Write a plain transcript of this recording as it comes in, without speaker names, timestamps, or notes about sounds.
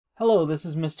Hello, this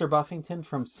is Mr. Buffington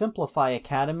from Simplify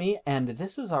Academy, and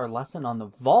this is our lesson on the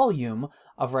volume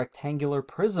of rectangular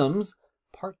prisms,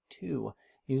 part 2,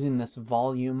 using this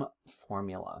volume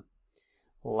formula.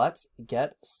 Let's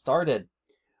get started.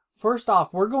 First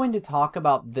off, we're going to talk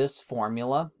about this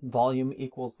formula, volume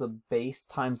equals the base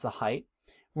times the height.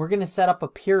 We're going to set up a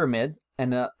pyramid,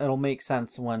 and it'll make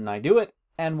sense when I do it,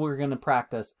 and we're going to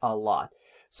practice a lot.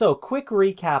 So, quick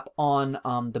recap on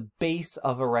the base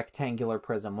of a rectangular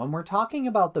prism. When we're talking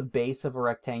about the base of a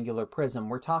rectangular prism,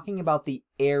 we're talking about the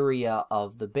area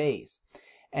of the base.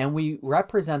 And we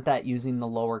represent that using the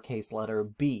lowercase letter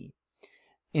b.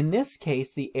 In this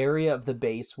case, the area of the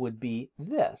base would be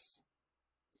this.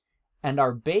 And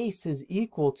our base is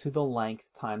equal to the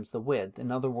length times the width. In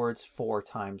other words, 4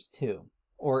 times 2,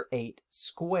 or 8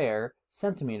 square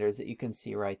centimeters that you can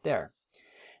see right there.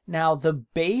 Now, the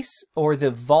base or the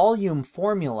volume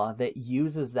formula that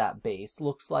uses that base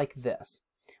looks like this.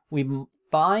 We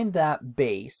find that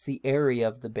base, the area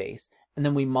of the base, and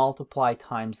then we multiply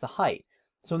times the height.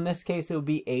 So in this case, it would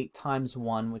be 8 times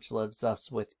 1, which leaves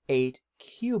us with 8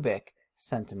 cubic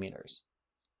centimeters.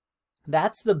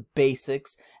 That's the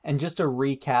basics, and just a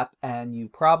recap, and you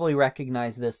probably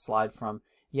recognize this slide from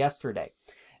yesterday.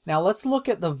 Now, let's look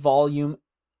at the volume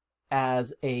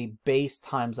as a base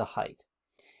times a height.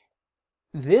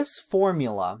 This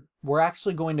formula, we're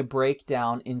actually going to break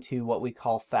down into what we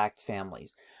call fact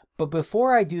families. But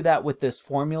before I do that with this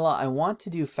formula, I want to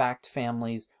do fact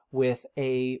families with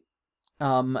a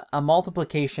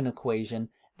multiplication equation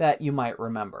that you might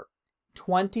remember.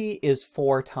 20 is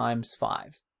 4 times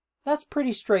 5. That's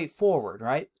pretty straightforward,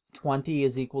 right? 20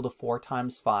 is equal to 4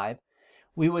 times 5.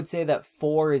 We would say that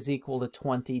 4 is equal to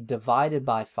 20 divided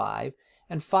by 5.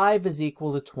 And 5 is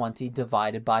equal to 20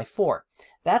 divided by 4.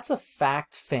 That's a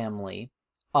fact family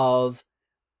of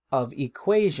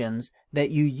equations that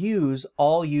you use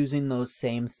all using those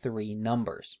same 3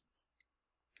 numbers.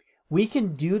 We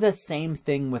can do the same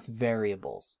thing with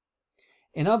variables.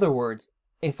 In other words,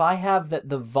 if I have that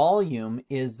the volume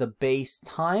is the base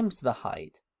times the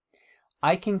height,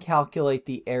 I can calculate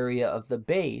the area of the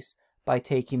base by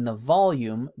taking the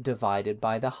volume divided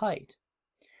by the height.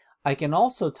 I can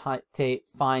also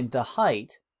find the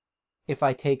height if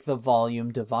I take the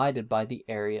volume divided by the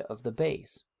area of the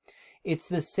base. It's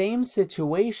the same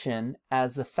situation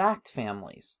as the fact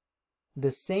families.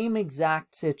 The same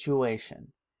exact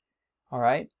situation. All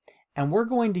right? And we're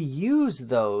going to use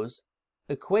those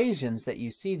equations that you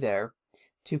see there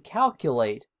to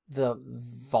calculate the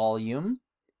volume,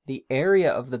 the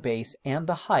area of the base, and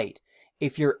the height.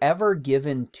 If you're ever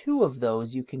given 2 of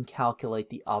those, you can calculate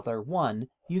the other one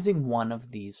using one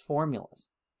of these formulas.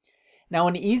 Now,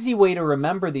 an easy way to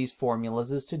remember these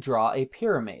formulas is to draw a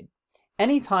pyramid.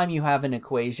 Anytime you have an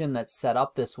equation that's set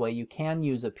up this way, you can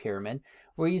use a pyramid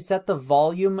where you set the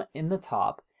volume in the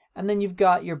top, and then you've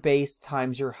got your base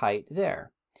times your height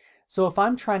there. So if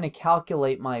I'm trying to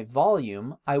calculate my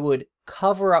volume, I would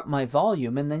cover up my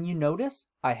volume, and then you notice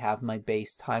I have my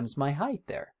base times my height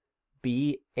there.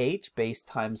 BH, base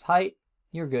times height,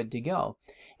 you're good to go.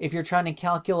 If you're trying to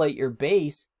calculate your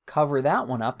base, cover that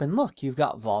one up, and look, you've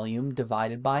got volume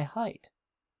divided by height.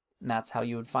 And that's how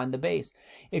you would find the base.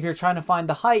 If you're trying to find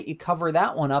the height, you cover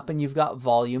that one up, and you've got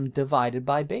volume divided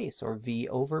by base, or V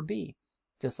over B,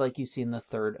 just like you see in the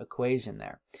third equation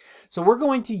there. So we're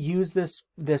going to use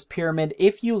this pyramid.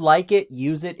 If you like it,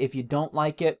 use it. If you don't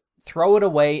like it, throw it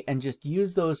away and just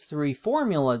use those 3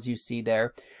 formulas you see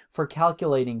there for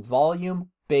calculating volume,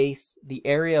 base, the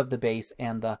area of the base,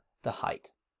 and the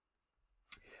height.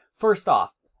 First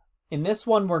off, in this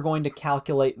one we're going to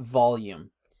calculate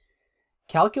volume.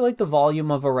 Calculate the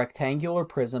volume of a rectangular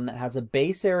prism that has a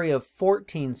base area of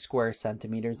 14 square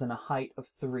centimeters and a height of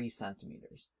 3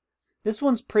 centimeters. This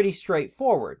one's pretty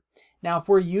straightforward. Now, if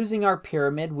we're using our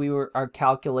pyramid, we are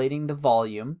calculating the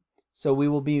volume, so we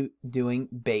will be doing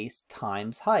base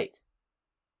times height.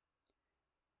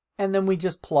 And then we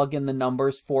just plug in the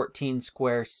numbers, 14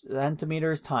 square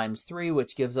centimeters times 3,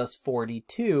 which gives us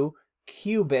 42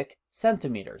 cubic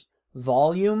centimeters.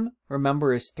 Volume,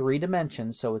 remember, is 3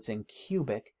 dimensions, so it's in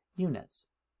cubic units.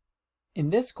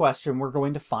 In this question, we're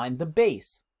going to find the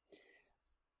base.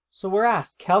 So we're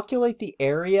asked, calculate the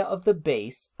area of the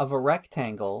base of a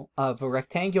rectangular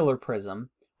prism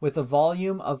with a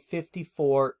volume of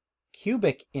 54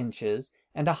 cubic inches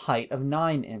and a height of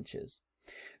 9 inches.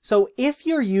 So if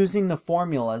you're using the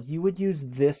formulas, you would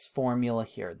use this formula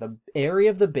here. The area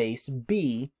of the base,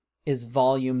 B, is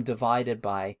volume divided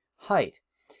by height.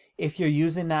 If you're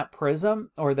using that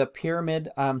prism or the pyramid,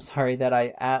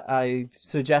 that I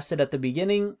suggested at the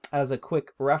beginning as a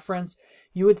quick reference,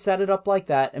 You would set it up like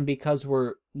that, and because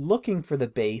we're looking for the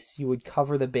base, you would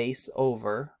cover the base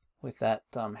over with that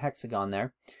hexagon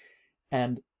there,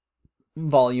 and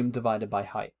volume divided by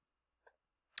height.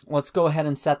 Let's go ahead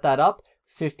and set that up.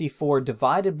 54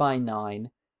 divided by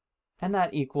 9, and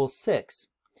that equals 6.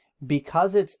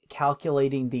 Because it's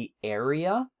calculating the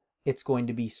area, it's going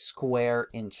to be square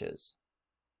inches.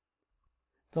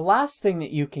 The last thing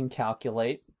that you can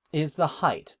calculate is the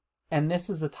height. And this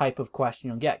is the type of question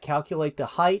you'll get. Calculate the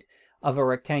height of a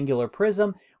rectangular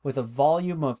prism with a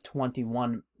volume of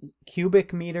 21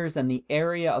 cubic meters, and the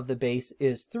area of the base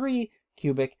is 3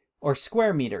 cubic or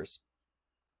square meters.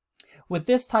 With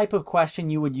this type of question,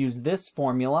 you would use this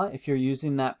formula. If you're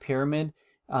using that pyramid,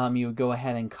 you would go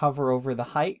ahead and cover over the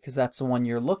height because that's the one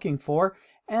you're looking for,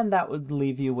 and that would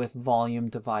leave you with volume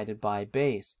divided by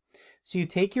base. So you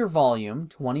take your volume,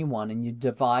 21, and you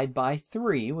divide by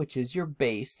 3, which is your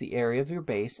base, the area of your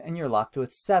base, and you're left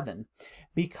with 7.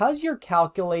 Because you're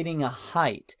calculating a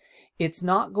height, it's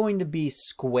not going to be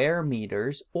square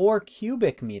meters or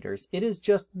cubic meters. It is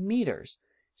just meters.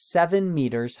 7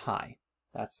 meters high.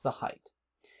 That's the height.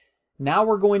 Now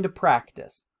we're going to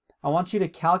practice. I want you to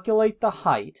calculate the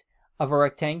height of a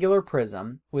rectangular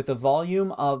prism with a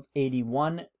volume of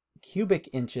 81 cubic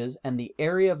inches, and the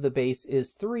area of the base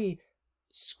is 3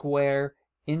 square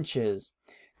inches.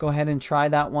 Go ahead and try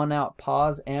that one out.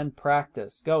 Pause and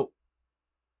practice. Go.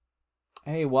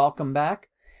 Hey, welcome back.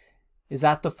 Is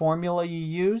that the formula you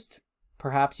used?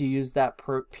 Perhaps you used that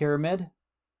pyramid.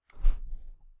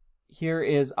 Here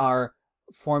is our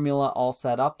formula all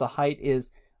set up. The height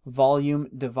is volume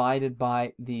divided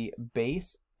by the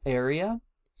base area.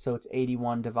 So it's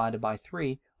 81 divided by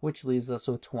 3, which leaves us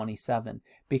with 27.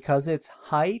 Because it's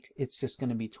height, it's just going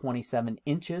to be 27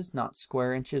 inches, not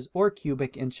square inches or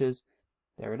cubic inches.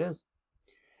 There it is.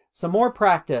 Some more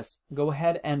practice. Go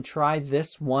ahead and try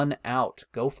this one out.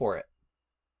 Go for it.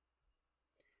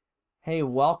 Hey,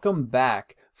 welcome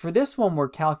back. For this one, we're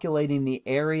calculating the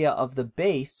area of the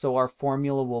base, so our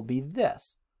formula will be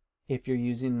this. If you're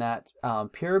using that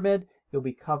pyramid, you'll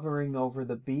be covering over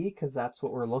the B because that's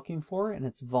what we're looking for, and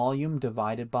it's volume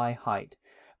divided by height.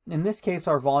 In this case,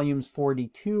 our volume's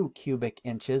 42 cubic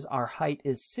inches. Our height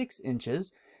is 6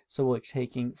 inches, so we're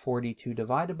taking 42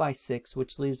 divided by 6,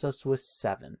 which leaves us with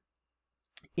 7.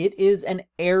 It is an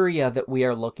area that we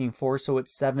are looking for, so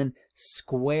it's 7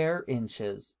 square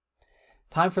inches.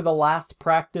 Time for the last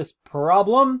practice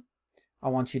problem. I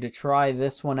want you to try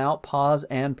this one out. Pause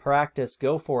and practice.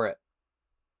 Go for it.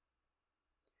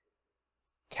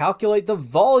 Calculate the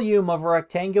volume of a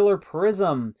rectangular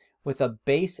prism with a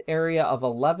base area of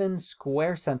 11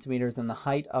 square centimeters and the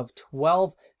height of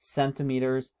 12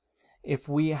 centimeters. If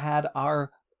we had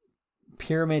our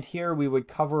pyramid here, we would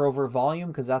cover over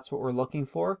volume because that's what we're looking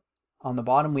for. On the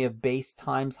bottom, we have base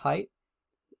times height.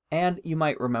 And you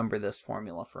might remember this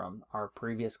formula from our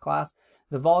previous class.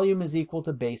 The volume is equal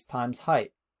to base times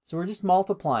height. So we're just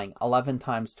multiplying 11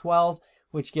 times 12,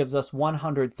 which gives us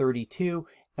 132.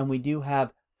 And we do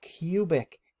have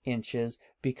cubic inches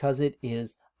because it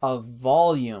is a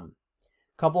volume.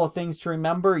 Couple of things to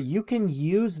remember. You can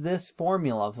use this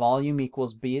formula, volume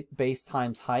equals base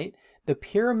times height. The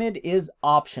pyramid is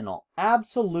optional,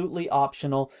 absolutely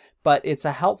optional, but it's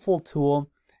a helpful tool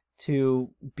to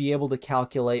be able to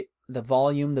calculate the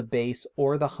volume, the base,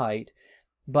 or the height.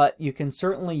 But you can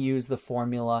certainly use the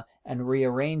formula and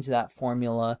rearrange that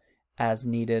formula as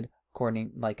needed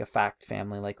according like a fact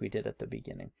family like we did at the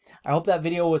beginning. I hope that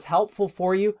video was helpful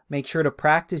for you. Make sure to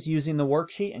practice using the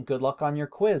worksheet and good luck on your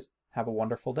quiz. Have a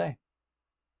wonderful day.